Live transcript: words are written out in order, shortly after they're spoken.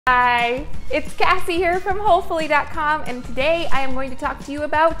Hi, it's Cassie here from Wholefully.com, and today I am going to talk to you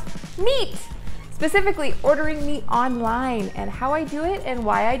about meat, specifically ordering meat online and how I do it and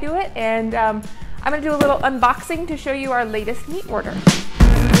why I do it. And I'm going to do a little unboxing to show you our latest meat order.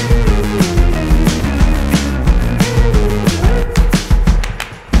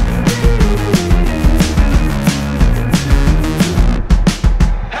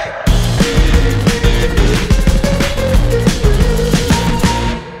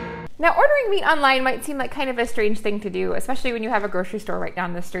 Now, ordering meat online might seem like kind of a strange thing to do, especially when you have a grocery store right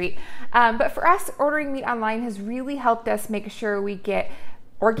down the street. But for us, ordering meat online has really helped us make sure we get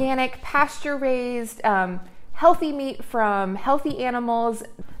organic, pasture-raised, healthy meat from healthy animals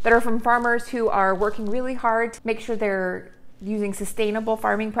that are from farmers who are working really hard to make sure they're using sustainable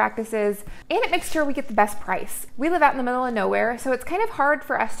farming practices, and it makes sure we get the best price. We live out in the middle of nowhere, so it's kind of hard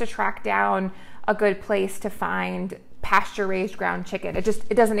for us to track down a good place to find pasture-raised ground chicken.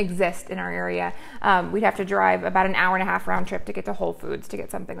 It doesn't exist in our area. We'd have to drive about an hour and a half round trip to get to Whole Foods to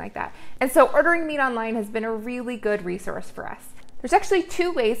get something like that. And so ordering meat online has been a really good resource for us. There's actually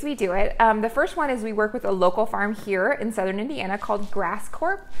two ways we do it. The first one is we work with a local farm here in southern Indiana called Grass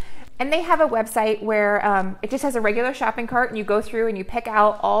Corp. And they have a website where it just has a regular shopping cart, and you go through and you pick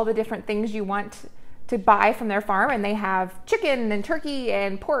out all the different things you want to buy from their farm. And they have chicken and turkey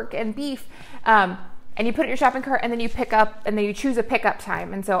and pork and beef. And you put it in your shopping cart, and then you pick up, and then you choose a pickup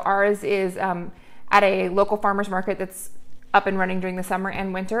time. And so ours is at a local farmer's market that's up and running during the summer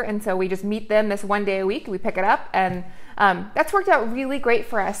and winter. And so we just meet them this one day a week. We pick it up, and that's worked out really great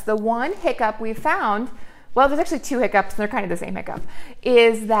for us. The one hiccup we found, well, there's actually two hiccups, and they're kind of the same hiccup,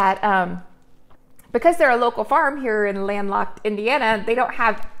 is that because they're a local farm here in landlocked Indiana, they don't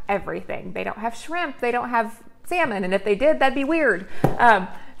have everything. They don't have shrimp. They don't have salmon. And if they did, that'd be weird.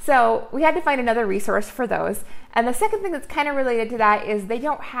 So we had to find another resource for those. And the second thing that's kind of related to that is they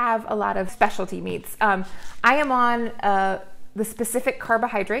don't have a lot of specialty meats. I am on the specific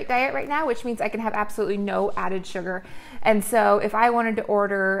carbohydrate diet right now, which means I can have absolutely no added sugar. And so if I wanted to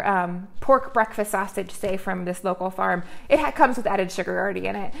order pork breakfast sausage, say from this local farm, it comes with added sugar already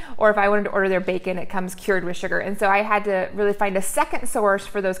in it. Or if I wanted to order their bacon, it comes cured with sugar. And so I had to really find a second source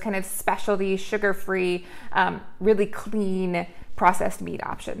for those kind of specialty, sugar-free, really clean processed meat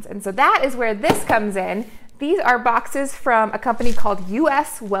options. And so that is where this comes in. These are boxes from a company called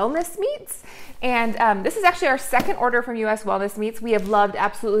US Wellness Meats. And this is actually our second order from US Wellness Meats. We have loved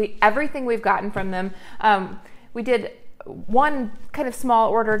absolutely everything we've gotten from them. We did one kind of small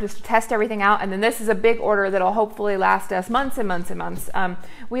order just to test everything out. And then this is a big order that'll hopefully last us months and months and months.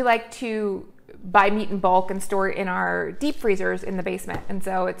 We like to buy meat in bulk and store it in our deep freezers in the basement. And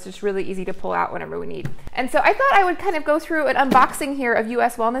so it's just really easy to pull out whenever we need. And so I thought I would kind of go through an unboxing here of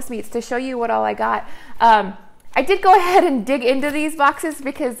US Wellness Meats to show you what all I got. I did go ahead and dig into these boxes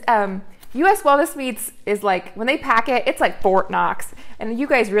because US Wellness Meats is like, when they pack it, it's like Fort Knox. And you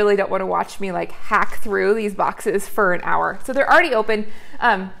guys really don't want to watch me like hack through these boxes for an hour. So they're already open.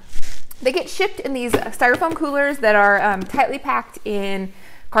 They get shipped in these styrofoam coolers that are tightly packed in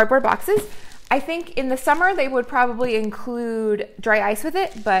cardboard boxes. I think in the summer they would probably include dry ice with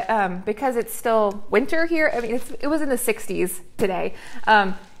it, but because it's still winter here, I mean, it was in the 60s today.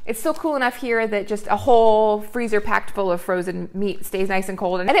 It's still cool enough here that just a whole freezer packed full of frozen meat stays nice and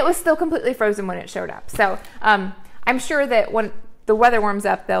cold, and it was still completely frozen when it showed up. So I'm sure that when the weather warms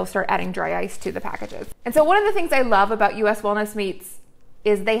up, they'll start adding dry ice to the packages. And so one of the things I love about US Wellness Meats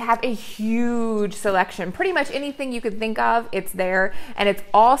is they have a huge selection. Pretty much anything you could think of, it's there. And it's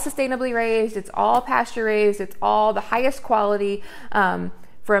all sustainably raised, it's all pasture raised, it's all the highest quality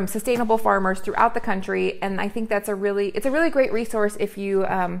from sustainable farmers throughout the country. And I think it's a really great resource if you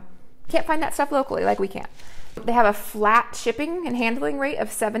can't find that stuff locally like we can. They have a flat shipping and handling rate of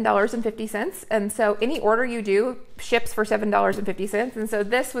 $7.50. And so any order you do ships for $7.50. And so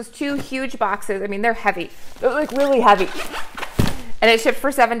this was two huge boxes. I mean, they're heavy. They're like really heavy. And it shipped for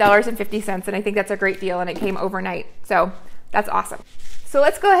 $7.50, and I think that's a great deal, and it came overnight. So that's awesome. So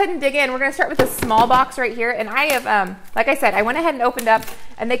let's go ahead and dig in. We're gonna start with this small box right here. And I have, like I said, I went ahead and opened up,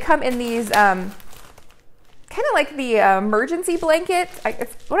 and they come in these, kind of like the emergency blanket.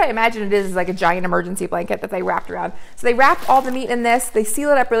 What I imagine it is like a giant emergency blanket that they wrapped around. So they wrap all the meat in this, they seal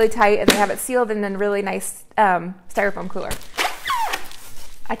it up really tight, and they have it sealed in a really nice styrofoam cooler.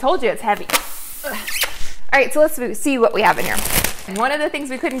 I told you it's heavy. Ugh. All right, so let's see what we have in here. One of the things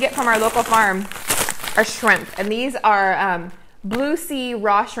we couldn't get from our local farm are shrimp. And these are blue sea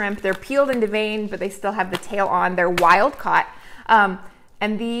raw shrimp. They're peeled and deveined, but they still have the tail on. They're wild caught. And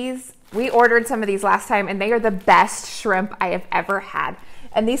these, we ordered some of these last time, and they are the best shrimp I have ever had.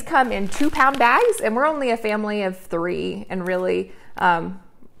 And these come in 2-pound bags, and we're only a family of 3, and really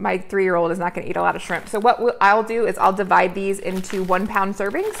my 3-year-old is not going to eat a lot of shrimp. So what I'll do is I'll divide these into 1 pound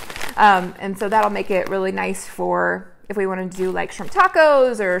servings. And so that'll make it really nice for if we want to do like shrimp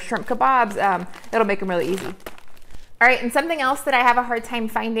tacos or shrimp kebabs. It'll make them really easy. All right, and something else that I have a hard time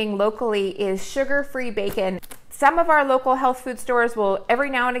finding locally is sugar-free bacon. Some of our local health food stores will every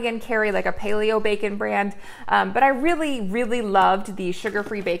now and again carry like a paleo bacon brand, but I really, really loved the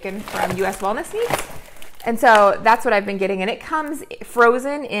sugar-free bacon from US Wellness Meats. And so that's what I've been getting, and it comes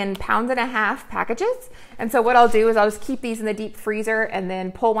frozen in 1.5 pound packages. And so what I'll do is I'll just keep these in the deep freezer and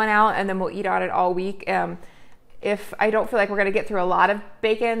then pull one out, and then we'll eat on it all week. If I don't feel like we're gonna get through a lot of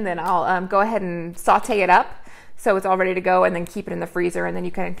bacon, then I'll go ahead and saute it up so it's all ready to go, and then keep it in the freezer, and then you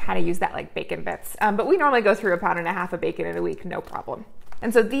can kind of use that like bacon bits. But we normally go through 1.5 pounds of bacon in a week, no problem.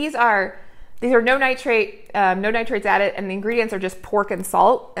 And so these are no nitrate, no nitrates added, and the ingredients are just pork and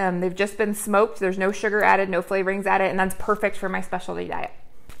salt. They've just been smoked. There's no sugar added, no flavorings added, and that's perfect for my specialty diet.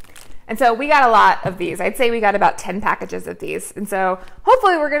 And so we got a lot of these. I'd say we got about 10 packages of these. And so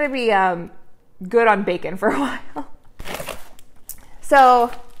hopefully we're gonna be good on bacon for a while.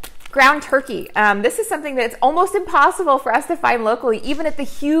 So ground turkey. This is something that's almost impossible for us to find locally, even at the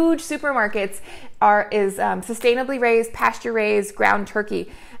huge supermarkets, is sustainably raised, pasture-raised ground turkey.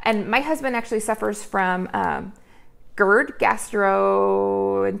 And my husband actually suffers from GERD,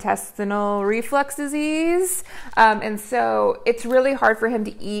 gastrointestinal reflux disease. And so it's really hard for him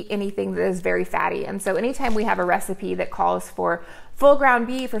to eat anything that is very fatty. And so anytime we have a recipe that calls for full ground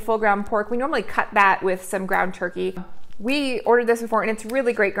beef or full ground pork, we normally cut that with some ground turkey. We ordered this before, and it's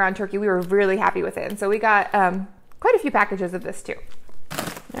really great ground turkey. We were really happy with it. And so we got quite a few packages of this too.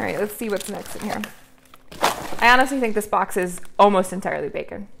 All right, let's see what's next in here. I honestly think this box is almost entirely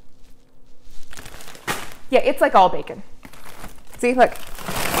bacon. Yeah, it's like all bacon. See, look.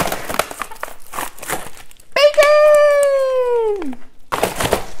 Bacon! All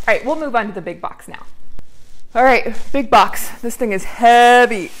right, we'll move on to the big box now. All right, big box. This thing is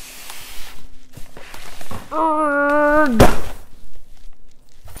heavy.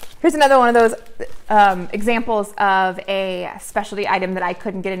 Here's another one of those examples of a specialty item that I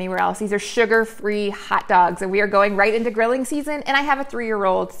couldn't get anywhere else. These are sugar-free hot dogs, and we are going right into grilling season, and I have a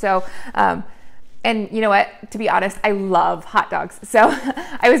 3-year-old, so and you know what, to be honest, I love hot dogs. So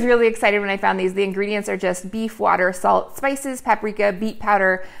I was really excited when I found these. The ingredients are just beef, water, salt, spices, paprika, beet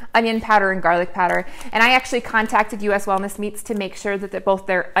powder, onion powder, and garlic powder. And I actually contacted US Wellness Meats to make sure that both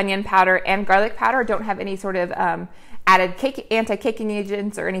their onion powder and garlic powder don't have any sort of added anti-caking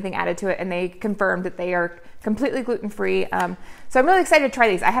agents or anything added to it, and they confirmed that they are completely gluten-free. So I'm really excited to try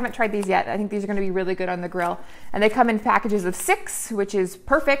these. I haven't tried these yet. I think these are gonna be really good on the grill. And they come in packages of 6, which is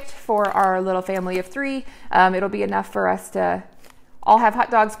perfect for our little family of 3. It'll be enough for us to all have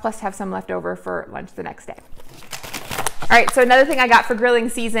hot dogs, plus have some left over for lunch the next day. All right, so another thing I got for grilling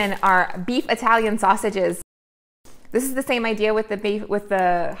season are beef Italian sausages. This is the same idea with the beef, with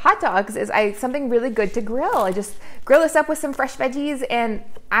the hot dogs, is something really good to grill. I just grill this up with some fresh veggies, and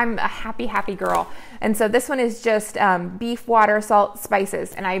I'm a happy, happy girl. And so this one is just beef, water, salt,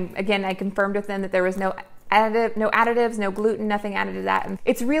 spices. And I confirmed with them that there was no additives, no gluten, nothing added to that. And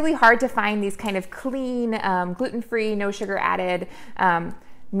it's really hard to find these kind of clean, gluten-free, no sugar added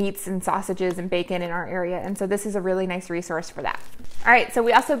meats and sausages and bacon in our area. And so this is a really nice resource for that. All right, so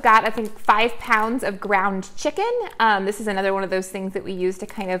we also got, I think, 5 pounds of ground chicken. This is another one of those things that we use to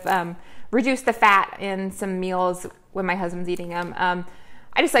kind of reduce the fat in some meals when my husband's eating them.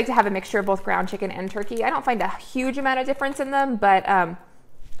 I just like to have a mixture of both ground chicken and turkey. I don't find a huge amount of difference in them, but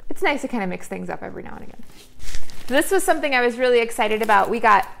it's nice to kind of mix things up every now and again. This was something I was really excited about. We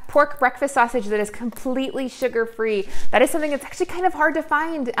got pork breakfast sausage that is completely sugar-free. That is something that's actually kind of hard to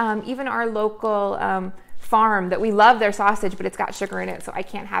find. Even our local farm, that we love their sausage, but it's got sugar in it, so I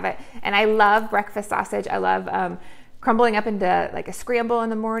can't have it. And I love breakfast sausage. I love crumbling up into like a scramble in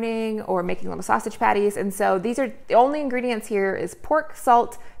the morning or making little sausage patties. And so these are the only ingredients here is pork,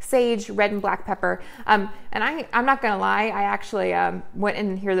 salt, sage, red and black pepper. And I'm not gonna lie, I actually went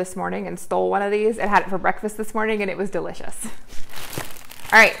in here this morning and stole one of these and had it for breakfast this morning, and it was delicious.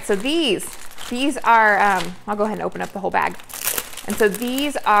 All right, so these are, I'll go ahead and open up the whole bag. And so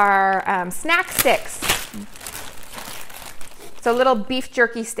these are snack sticks. So little beef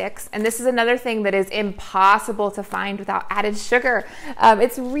jerky sticks, and this is another thing that is impossible to find without added sugar.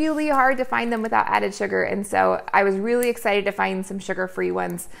 It's really hard to find them without added sugar, and so I was really excited to find some sugar-free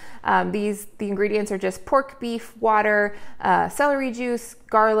ones. The ingredients are just pork, beef, water, celery juice,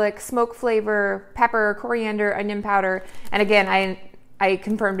 garlic, smoke flavor, pepper, coriander, onion powder, and again, I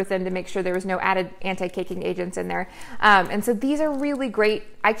confirmed with them to make sure there was no added anti-caking agents in there. And so these are really great.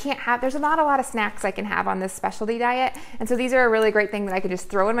 There's not a lot of snacks I can have on this specialty diet. And so these are a really great thing that I could just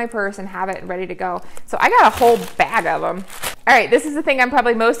throw in my purse and have it ready to go. So I got a whole bag of them. All right, this is the thing I'm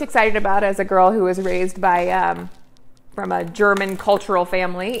probably most excited about as a girl who was raised by, from a German cultural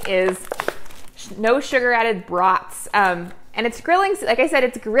family, is no sugar added brats. And it's grilling, like I said,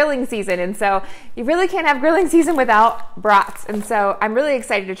 it's grilling season. And so you really can't have grilling season without brats. And so I'm really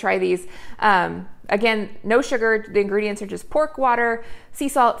excited to try these. Again, no sugar. The ingredients are just pork, water, sea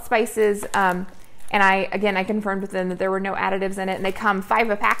salt, spices. And I confirmed with them that there were no additives in it. And they come 5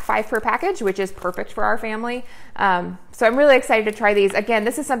 per package, which is perfect for our family. So I'm really excited to try these. Again,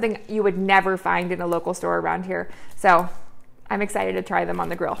 this is something you would never find in a local store around here. So I'm excited to try them on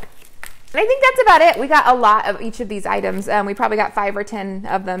the grill. And I think that's about it. We got a lot of each of these items. We probably got 5 or 10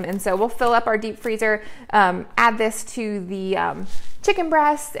 of them. And so we'll fill up our deep freezer, add this to the chicken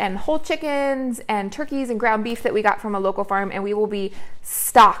breasts and whole chickens and turkeys and ground beef that we got from a local farm. And we will be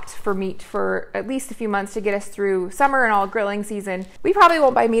stocked for meat for at least a few months to get us through summer and all grilling season. We probably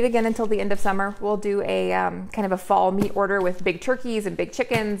won't buy meat again until the end of summer. We'll do a kind of a fall meat order with big turkeys and big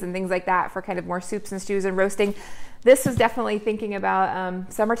chickens and things like that for kind of more soups and stews and roasting. This is definitely thinking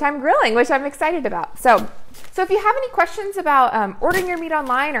about summertime grilling, which I'm excited about. So if you have any questions about ordering your meat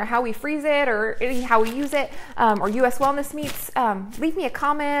online or how we freeze it or how we use it or US wellness meats, leave me a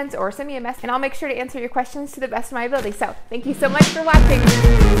comment or send me a message and I'll make sure to answer your questions to the best of my ability. So thank you so much for watching.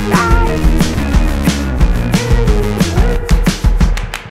 Bye.